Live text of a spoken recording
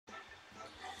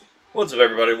What's up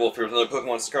everybody, Wolf here with another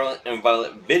Pokemon Scarlet and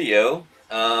Violet video.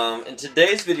 In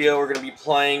today's video we're going to be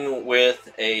playing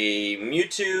with a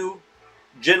Mewtwo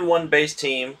Gen 1 base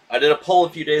team. I did a poll a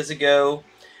few days ago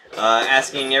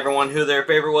asking everyone who their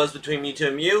favorite was between Mewtwo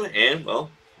and Mew, and, well,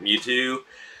 Mewtwo,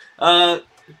 I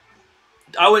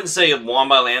wouldn't say it won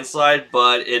by landslide,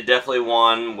 but it definitely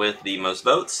won with the most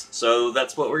votes. So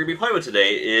that's what we're going to be playing with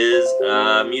today, is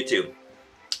Mewtwo.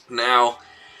 Now,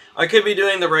 I could be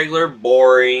doing the regular,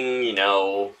 boring,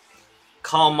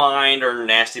 Calm Mind or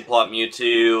Nasty Plot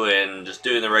Mewtwo and just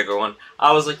doing the regular one.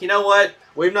 I was like, you know what?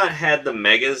 We've not had the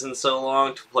Megas in so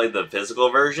long to play the physical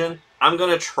version. I'm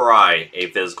going to try a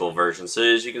physical version. So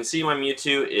as you can see, my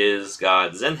Mewtwo is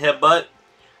got Zen Headbutt,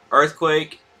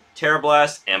 Earthquake, Terra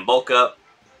Blast, and Bulk Up.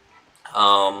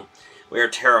 We are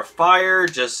Terra Fire,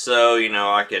 just so,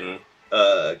 I can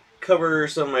cover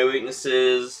some of my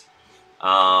weaknesses.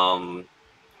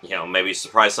 Maybe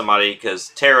surprise somebody, because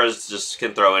Terras just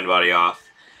can throw anybody off.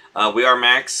 We are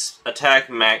max attack,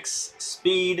 max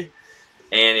speed,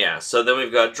 and yeah, so then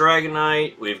we've got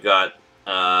Dragonite, we've got,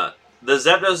 the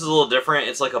Zapdos is a little different.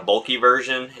 It's like a bulky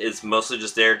version. It's mostly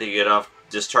just there to get off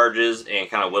discharges and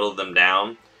kind of whittle them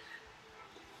down.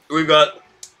 We've got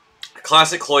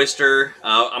Classic Cloyster.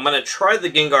 I'm going to try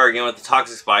the Gengar again with the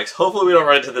Toxic Spikes. Hopefully we don't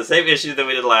run into the same issue that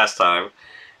we did last time.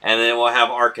 And then we'll have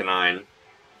Arcanine,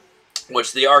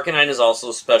 which the Arcanine is also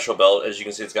a special belt. As you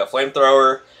can see, it's got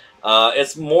Flamethrower.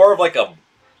 It's more of like a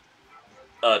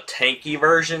tanky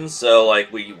version, so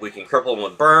like we can cripple them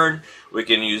with Burn. We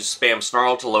can use Spam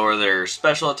Snarl to lower their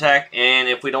special attack, and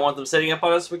if we don't want them setting up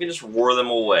on us, we can just roar them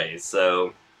away.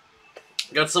 So,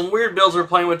 got some weird builds we're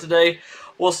playing with today.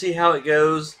 We'll see how it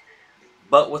goes.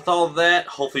 But with all that,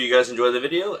 hopefully you guys enjoy the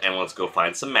video, and let's go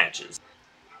find some matches.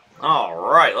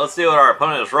 Alright, let's see what our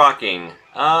opponent is rocking.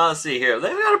 Let's see here. They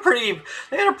got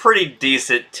a pretty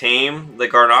decent team. The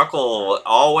Garnockle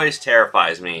always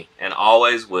terrifies me, and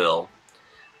always will.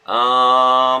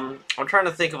 I'm trying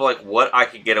to think of like what I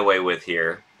could get away with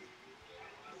here.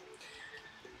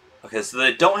 Okay, so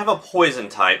they don't have a poison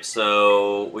type,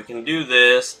 so we can do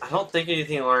this. I don't think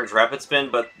anything learns Rapid Spin,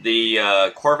 but the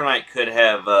Corviknight could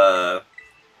have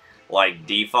like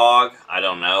Defog. I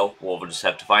don't know. We'll just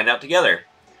have to find out together.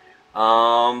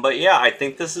 But yeah, I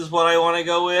think this is what I want to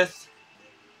go with.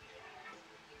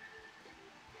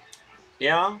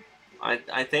 Yeah,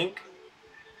 I think.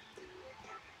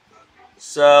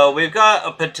 So, we've got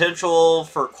a potential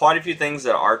for quite a few things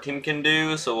that our team can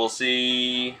do, so we'll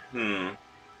see.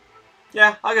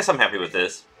 Yeah, I guess I'm happy with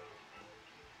this.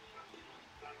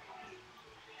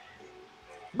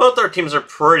 Both our teams are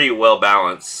pretty well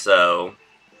balanced, so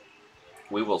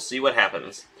we will see what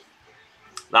happens.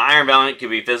 The Iron Valiant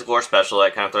could be physical or special.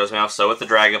 That kind of throws me off. So with the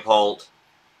Dragapult.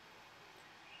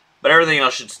 But everything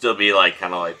else should still be like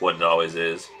kind of like what it always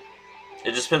is.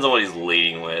 It just depends on what he's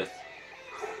leading with.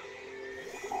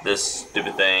 This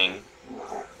stupid thing.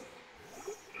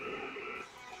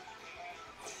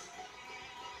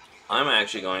 I'm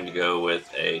actually going to go with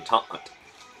a Taunt.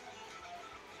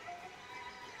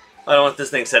 I don't want this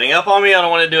thing setting up on me. I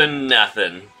don't want it doing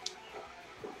nothing.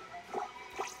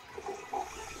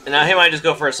 And now he might just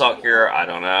go for a Salt Cure. I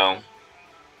don't know.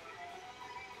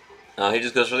 No, he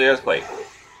just goes for the Earthquake.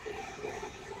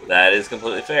 That is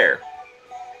completely fair.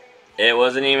 It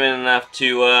wasn't even enough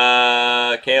to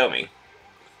KO me.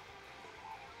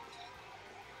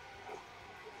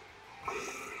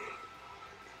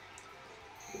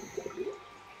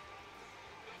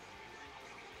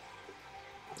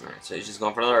 Alright, so he's just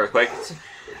going for another Earthquake.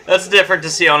 That's different to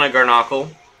see on a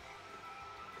Garnockle.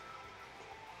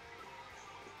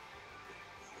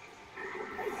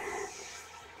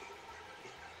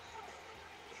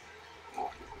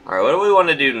 Alright, what do we want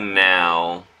to do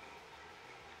now?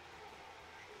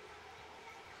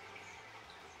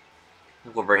 I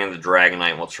think we'll bring in the Dragonite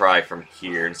and we'll try from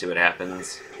here and see what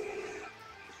happens.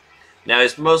 Now,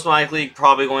 he's most likely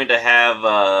probably going to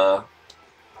have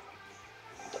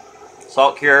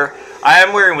Salt Cure. I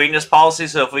am wearing Weakness Policy,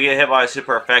 so if we get hit by a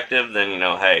super effective, then,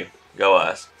 hey, go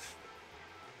us.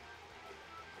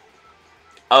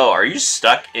 Oh, are you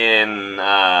stuck in,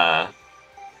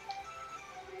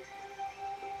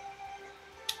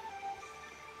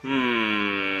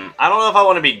 I don't know if I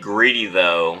want to be greedy,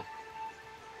 though.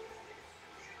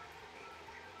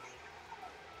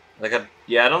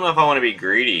 Yeah, I don't know if I want to be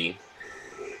greedy.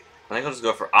 I think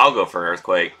I'll go for an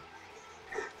Earthquake.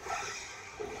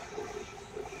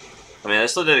 I mean, I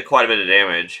still did quite a bit of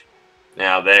damage.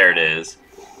 Now, there it is.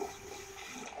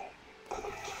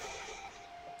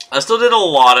 I still did a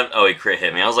lot of... Oh, he crit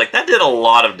hit me. I was like, that did a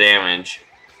lot of damage.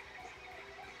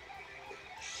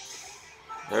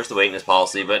 There's the weakness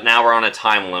policy, but now we're on a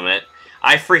time limit.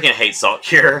 I freaking hate Salt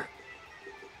Cure.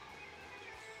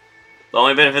 The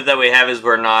only benefit that we have is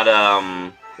we're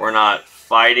not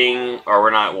fighting, or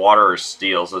we're not water or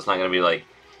steel, so it's not going to be, like,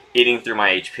 eating through my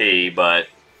HP, but...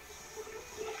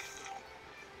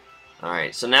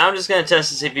 Alright, so now I'm just going to test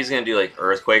to see if he's going to do, like,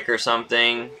 Earthquake or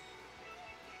something.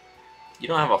 You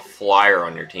don't have a flyer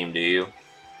on your team, do you?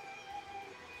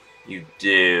 You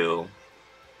do.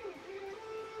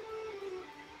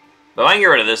 But if I can get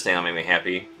rid of this thing, that'll make me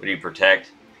happy. Would you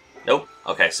protect? Nope.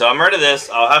 Okay, so I'm rid of this.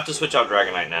 I'll have to switch out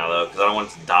Dragonite now, though, because I don't want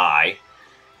it to die.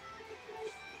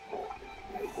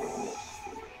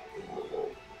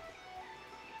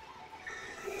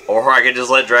 Or I could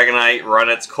just let Dragonite run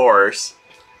its course.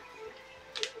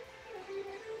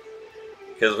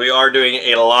 Because we are doing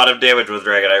a lot of damage with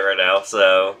Dragonite right now,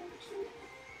 so...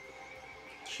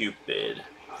 Cupid.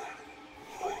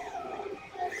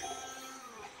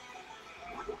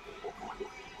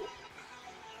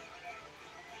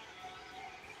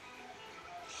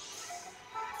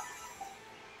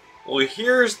 Well,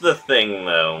 here's the thing,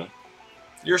 though.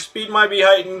 Your speed might be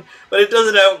heightened, but it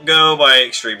doesn't outgo by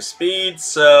extreme speed,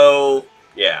 so...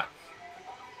 yeah.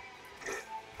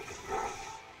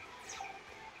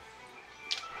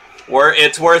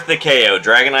 It's worth the KO.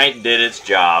 Dragonite did its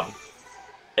job.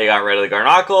 It got rid of the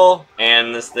Garnacle,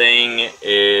 and this thing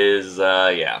is,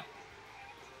 yeah.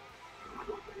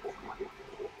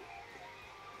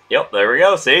 Yep, there we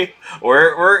go, see?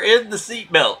 We're in the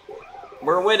seatbelt.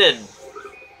 We're winning.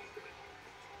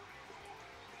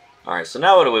 Alright, so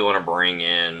now what do we want to bring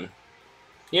in?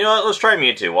 You know what, let's try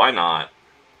Mewtwo, why not?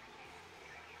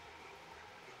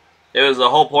 It was the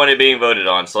whole point of being voted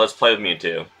on, so let's play with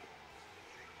Mewtwo.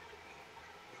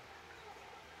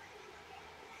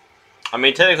 I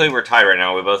mean, technically we're tied right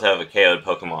now. We both have a KO'd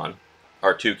Pokemon.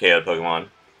 Or 2 KO'd Pokemon.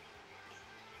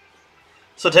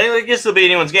 So technically it gets to be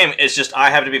anyone's game. It's just I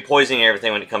have to be poisoning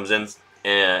everything when it comes in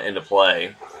into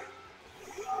play.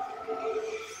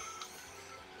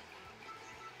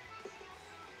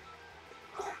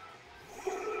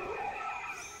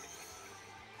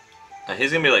 Now,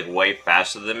 he's going to be like way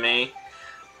faster than me.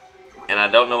 And I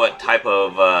don't know what type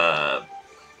of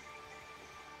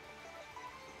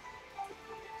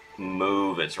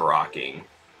move it's rocking.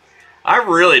 I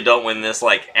really don't win this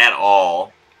like at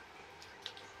all.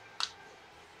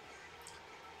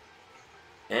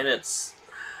 And it's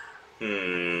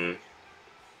I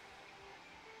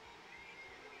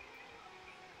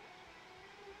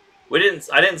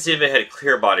didn't see if it had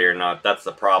clear body or not. That's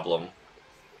the problem.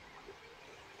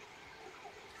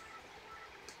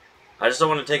 I just don't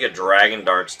want to take a Dragon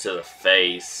Darts to the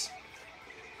face.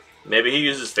 Maybe he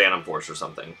uses Phantom Force or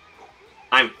something.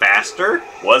 I'm faster?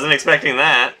 Wasn't expecting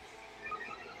that.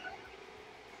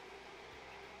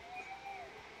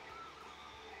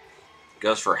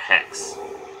 Goes for Hex.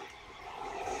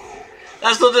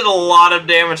 That still did a lot of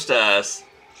damage to us.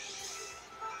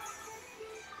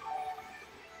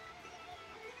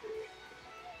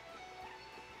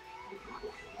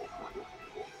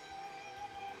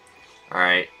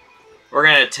 Alright. We're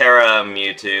gonna Terra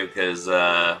Mewtwo, because,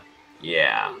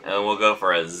 yeah. And we'll go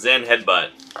for a Zen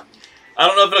Headbutt. I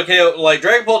don't know if it'll KO, like,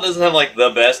 Dragon Pult doesn't have, like, the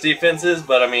best defenses,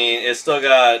 but, I mean, it's still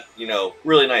got, you know,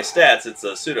 really nice stats. It's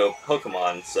a pseudo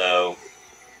Pokemon, so...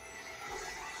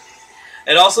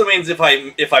 It also means if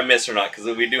I miss or not, because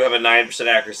we do have a 9%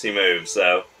 accuracy move,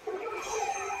 so...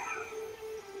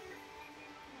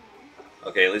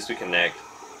 Okay, at least we connect.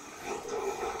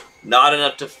 Not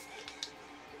enough to...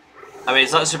 I mean,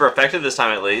 it's not super effective this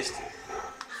time, at least.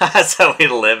 That's how we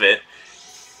live it.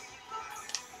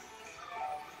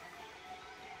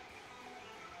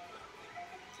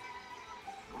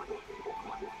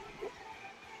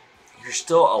 You're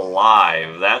still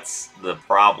alive. That's the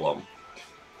problem.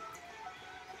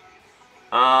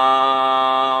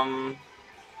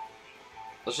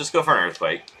 Let's just go for an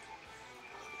Earthquake.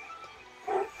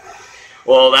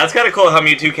 Well, that's kind of cool how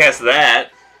Mewtwo casts that.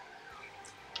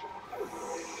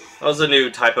 That was a new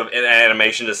type of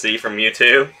animation to see from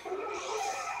Mewtwo.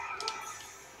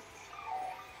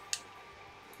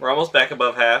 We're almost back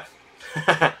above half.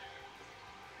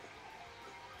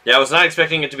 Yeah, I was not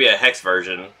expecting it to be a Hex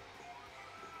version.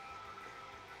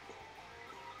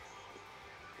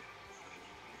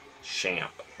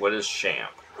 Champ. What is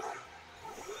Champ?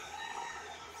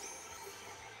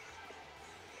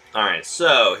 Alright,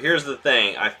 so here's the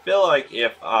thing. I feel like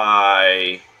if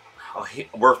I... Oh,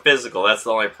 we're physical. That's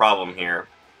the only problem here.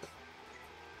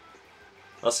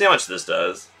 Let's see how much this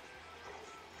does.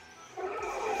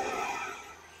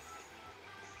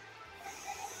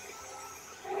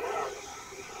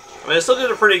 I mean, it still did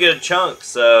a pretty good chunk,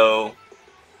 so...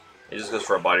 He just goes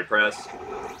for a body press.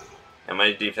 And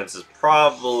my defense is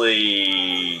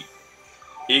probably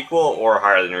equal or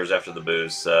higher than yours after the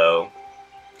boost, so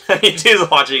Mewtwo's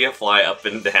watching it fly up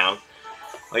and down.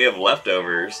 We have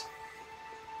leftovers.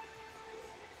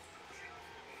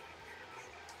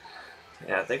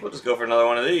 Yeah, I think we'll just go for another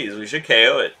one of these. We should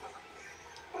KO it.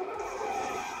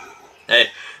 Hey,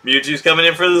 Mewtwo's coming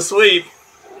in for the sweep.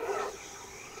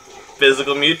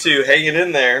 Physical Mewtwo hanging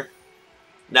in there.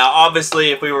 Now,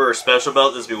 obviously, if we were a special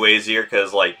belt, this would be way easier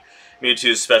because, like,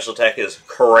 Mewtwo's special attack is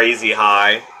crazy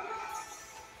high.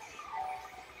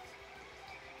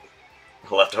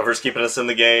 Leftovers keeping us in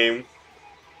the game.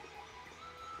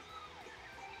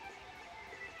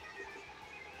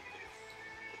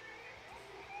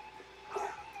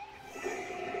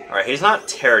 Alright, he's not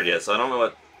teared yet, so I don't know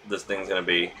what this thing's going to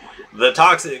be. The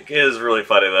Toxic is really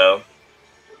funny, though.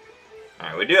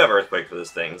 Alright, we do have Earthquake for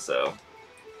this thing, so...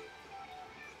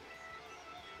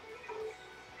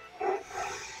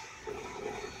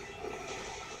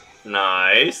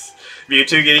 Nice.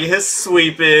 Mewtwo getting his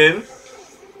sweep in.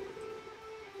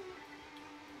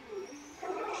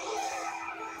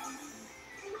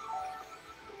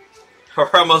 We're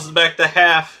almost back to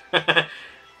half. Alright,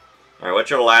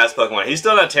 what's your last Pokemon? He's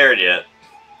still not teared yet.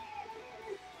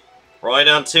 We're only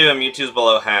down 2 and Mewtwo's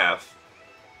below half.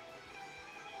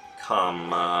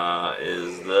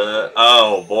 Is the...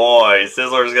 Oh boy,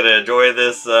 Sizzler's gonna enjoy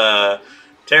this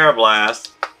Terra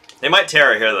Blast. They might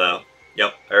Terra here though.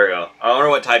 Yep, there we go. I wonder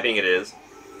what typing it is.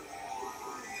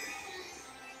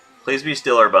 Please be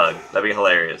Steel or Bug. That'd be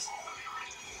hilarious.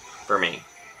 For me.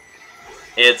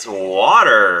 It's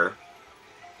Water!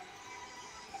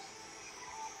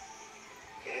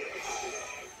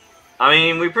 I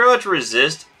mean, we pretty much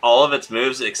resist all of its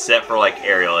moves except for, like,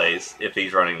 Aerial Ace, if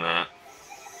he's running that.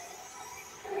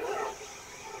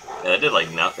 Yeah, that did, like,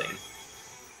 nothing.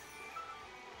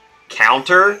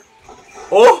 Counter?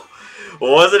 Oh!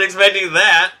 Wasn't expecting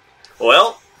that.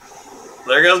 Well,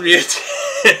 there goes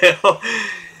Mewtwo.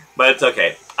 But it's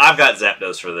okay. I've got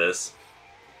Zapdos for this.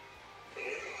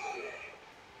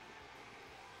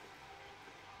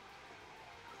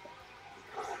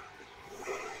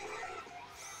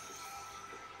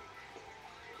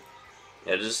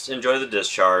 Yeah, just enjoy the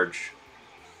discharge.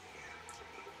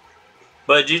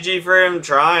 But GG for him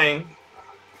trying.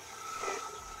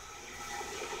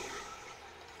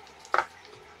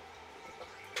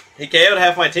 He KO'd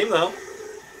half my team, though.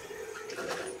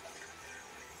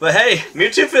 But hey,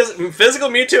 Physical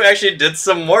Mewtwo actually did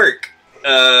some work.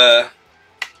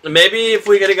 Maybe if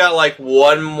we could have got, like,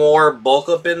 one more bulk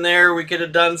up in there, we could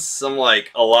have done some,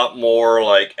 like, a lot more,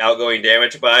 like, outgoing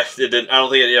damage. But I don't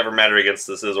think it ever mattered against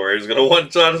the Sizzler. He was going to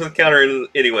one-shot with counter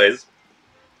anyways.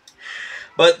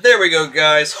 But there we go,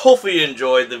 guys. Hopefully you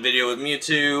enjoyed the video with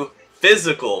Mewtwo.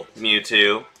 Physical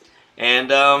Mewtwo.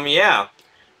 And, yeah.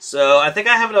 So, I think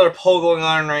I have another poll going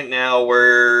on right now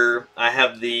where I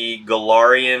have the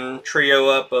Galarian trio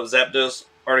up of Zapdos,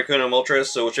 Articuno, and Moltres.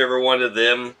 So, whichever one of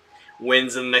them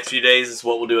wins in the next few days is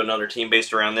what we'll do another team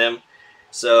based around them.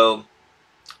 So,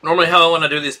 normally how I want to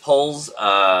do these polls,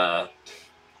 I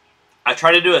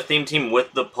try to do a theme team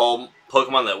with the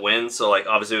Pokemon that wins. So, like,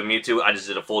 obviously with Mewtwo, I just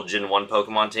did a full Gen 1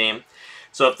 Pokemon team.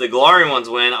 So if the Galarian ones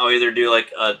win, I'll either do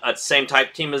like a same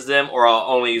type team as them, or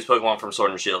I'll only use Pokemon from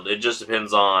Sword and Shield. It just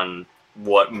depends on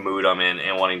what mood I'm in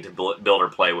and wanting to build or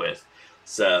play with.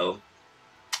 So,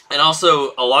 and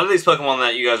also, a lot of these Pokemon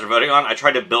that you guys are voting on, I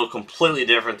tried to build completely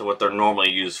different than what they're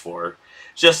normally used for,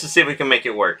 just to see if we can make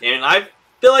it work. And I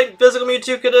feel like Physical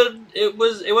Mewtwo could have,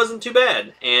 it wasn't too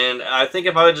bad. And I think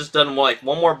if I had just done like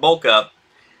one more bulk up,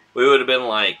 we would have been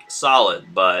like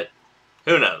solid, but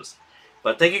who knows.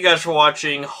 But thank you guys for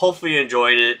watching. Hopefully you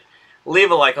enjoyed it.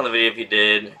 Leave a like on the video if you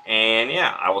did. And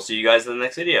yeah, I will see you guys in the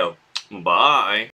next video. Bye.